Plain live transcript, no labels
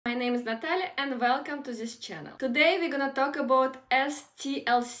name is Natalia and welcome to this channel. Today we're gonna talk about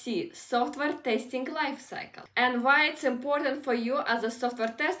STLC, Software Testing Lifecycle, and why it's important for you as a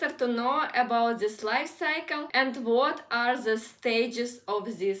software tester to know about this lifecycle and what are the stages of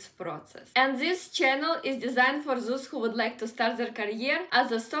this process. And this channel is designed for those who would like to start their career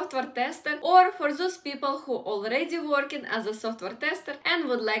as a software tester, or for those people who already working as a software tester and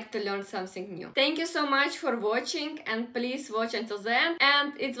would like to learn something new. Thank you so much for watching, and please watch until the end,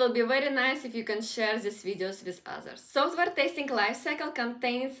 and it will be very nice if you can share these videos with others. Software testing lifecycle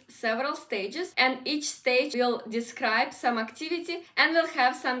contains several stages, and each stage will describe some activity and will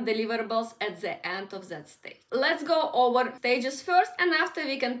have some deliverables at the end of that stage. Let's go over stages first, and after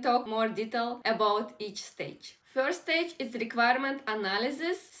we can talk more detail about each stage. First stage is requirement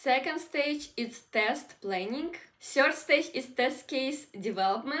analysis. Second stage is test planning. Third stage is test case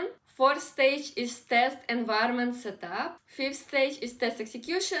development. Fourth stage is test environment setup. Fifth stage is test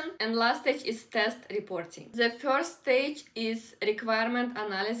execution, and last stage is test reporting. The first stage is requirement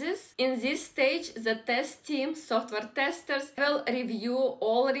analysis. In this stage, the test team, software testers, will review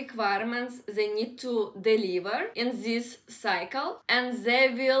all requirements they need to deliver in this cycle, and they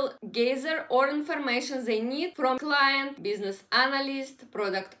will gather all information they need from client, business analyst,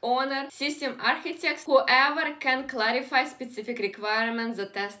 product owner, system architects, whoever can clarify specific requirements the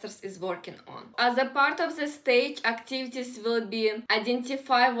testers is working on. As a part of the stage, activities will be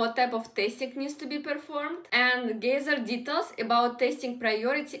identify what type of testing needs to be performed and gather details about testing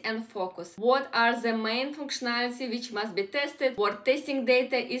priority and focus. What are the main functionality which must be tested, what testing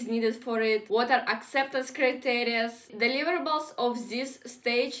data is needed for it, what are acceptance criteria. Deliverables of this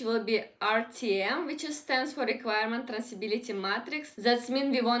stage will be RTM, which stands for Requirement Traceability Matrix. That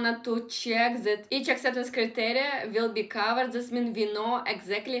means we wanted to check that each acceptance criteria will be covered. That means we know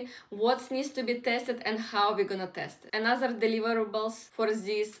exactly what needs to be tested and how we're gonna test it. Another deliverables for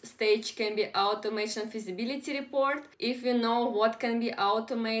this stage can be automation feasibility report. If we know what can be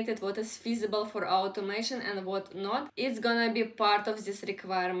automated, what is feasible for automation and what not, it's gonna be part of this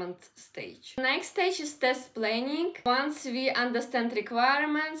requirement stage. Next stage is test planning. Once we understand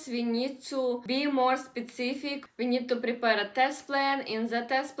requirements, we need to be more specific. We need to prepare a test plan. In the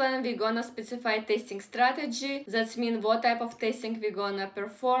test plan, we're gonna specify testing strategy. That means what type of testing we're gonna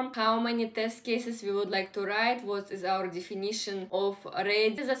perform, how many test cases we would like to write, what is our definition of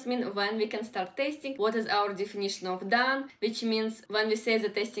ready. That means when we can start testing, what is our definition of done, which means when we say the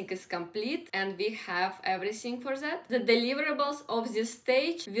testing is complete and we have everything for that. The deliverables of this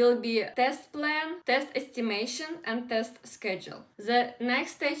stage will be test plan, test estimation, and test schedule. The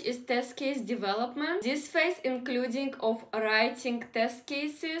next stage is test case development. This phase including of writing test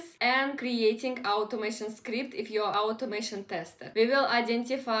cases and creating automation script if you are automation tester. We will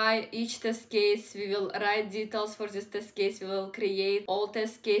identify each test case, we will write details for this test case, we will create all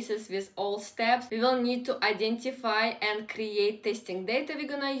test cases with all steps. We will need to identify and create testing data we're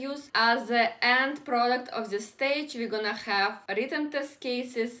gonna use. As the end product of this stage, we're gonna have written test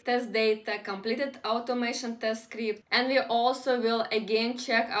cases, test data, completed automation test script, and we also will again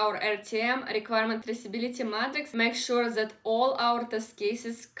check our RTM, requirement traceability matrix, make sure that all our test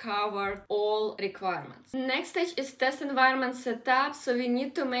cases cover all requirements. Next stage is test environment setup. So we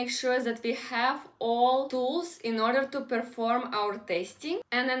need to make sure that we have all tools in order to perform our testing.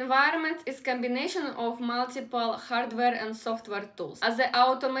 An environment is combination of multiple hardware and software tools. As an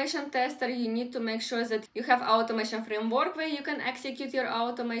automation tester, you need to make sure that you have automation framework where you can execute your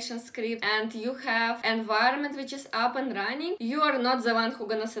automation script, and you have environment which is up and running. You are not the one who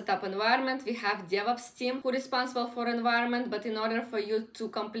gonna set up environment. We have DevOps team who responsible for environment, but in order for you to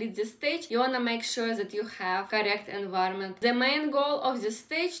complete this stage, you wanna make sure that you have correct environment. The main goal of this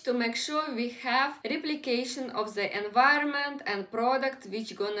stage to make sure we have replication of the environment and product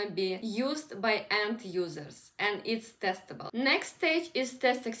which gonna be used by end users, and it's testable. Next stage is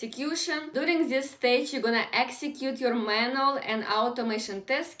test execution. During this stage, you're gonna execute your manual and automation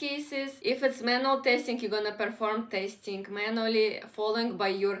test cases. If it's manual testing, you're gonna perform testing manually, following by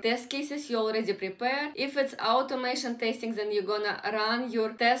your test cases you already prepared. If it's automation testing, then you're gonna run your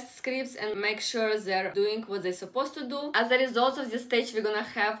test scripts and make sure they're doing what they're supposed to do. As a result of this stage, we're gonna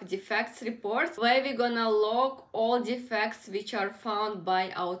have defects reports where we're gonna log all defects which are found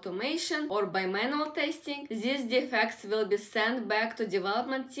by automation or by manual testing. These defects will be sent back to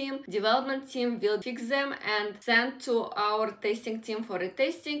development team. Development team will fix them and send to our testing team for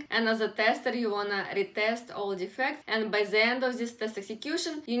retesting. And as a tester, you wanna retest all defects. And by the end of this test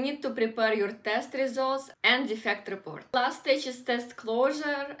execution, you need to prepare your test results and defect report. Last stage is test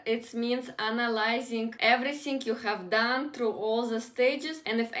closure. It means analyzing everything you have done through all the stages changes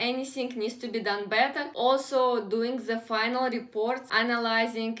and if anything needs to be done better. Also doing the final reports,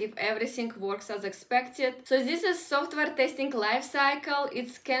 analyzing if everything works as expected. So this is software testing lifecycle.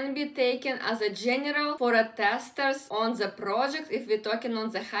 It can be taken as a general for a testers on the project if we're talking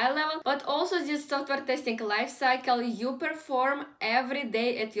on the high level, but also this software testing lifecycle you perform every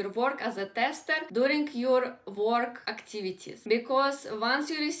day at your work as a tester during your work activities. Because once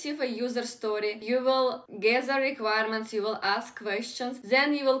you receive a user story, you will gather requirements, you will ask questions,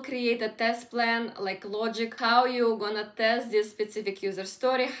 then you will create a test plan, like logic, how you're gonna test this specific user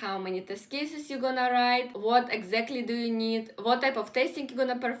story, how many test cases you're gonna write, what exactly do you need, what type of testing you're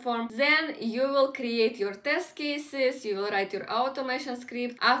gonna perform. Then you will create your test cases, you will write your automation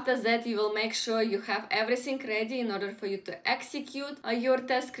script. After that, you will make sure you have everything ready in order for you to execute your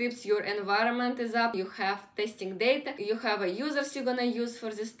test scripts. Your environment is up, you have testing data, you have a users you're gonna use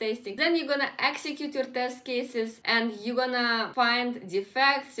for this testing. Then you're gonna execute your test cases and you're gonna find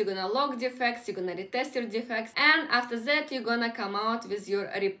defects, you're gonna log defects, you're gonna retest your defects, and after that you're gonna come out with your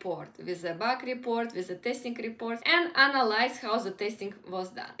report, with a bug report, with a testing report, and analyze how the testing was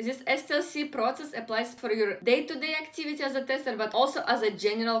done. This STLC process applies for your day-to-day activity as a tester, but also as a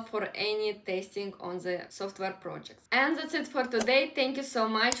general for any testing on the software projects. And that's it for today. Thank you so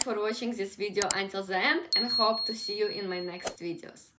much for watching this video until the end and hope to see you in my next videos.